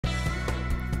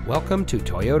Welcome to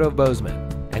Toyota of Bozeman,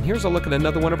 and here's a look at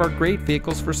another one of our great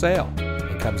vehicles for sale.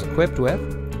 It comes equipped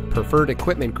with Preferred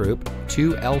Equipment Group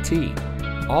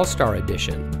 2LT, All-Star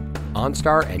Edition,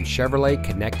 OnStar and Chevrolet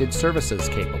Connected Services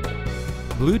capable,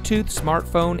 Bluetooth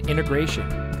smartphone integration,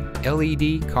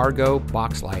 LED cargo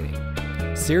box lighting,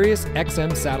 Sirius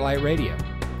XM satellite radio,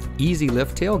 Easy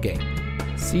Lift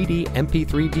tailgate, CD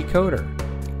MP3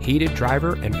 decoder, heated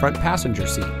driver and front passenger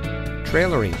seat,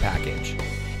 trailering package,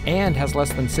 and has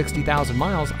less than 60,000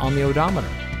 miles on the odometer.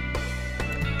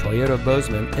 Toyota of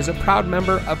Bozeman is a proud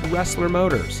member of Wrestler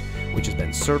Motors, which has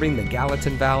been serving the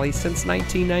Gallatin Valley since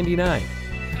 1999.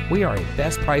 We are a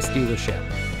best price dealership,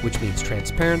 which means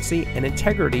transparency and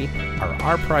integrity are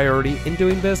our priority in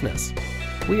doing business.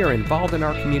 We are involved in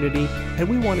our community, and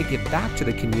we want to give back to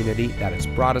the community that has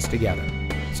brought us together.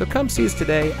 So come see us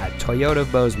today at Toyota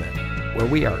of Bozeman, where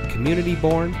we are community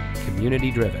born, community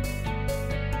driven.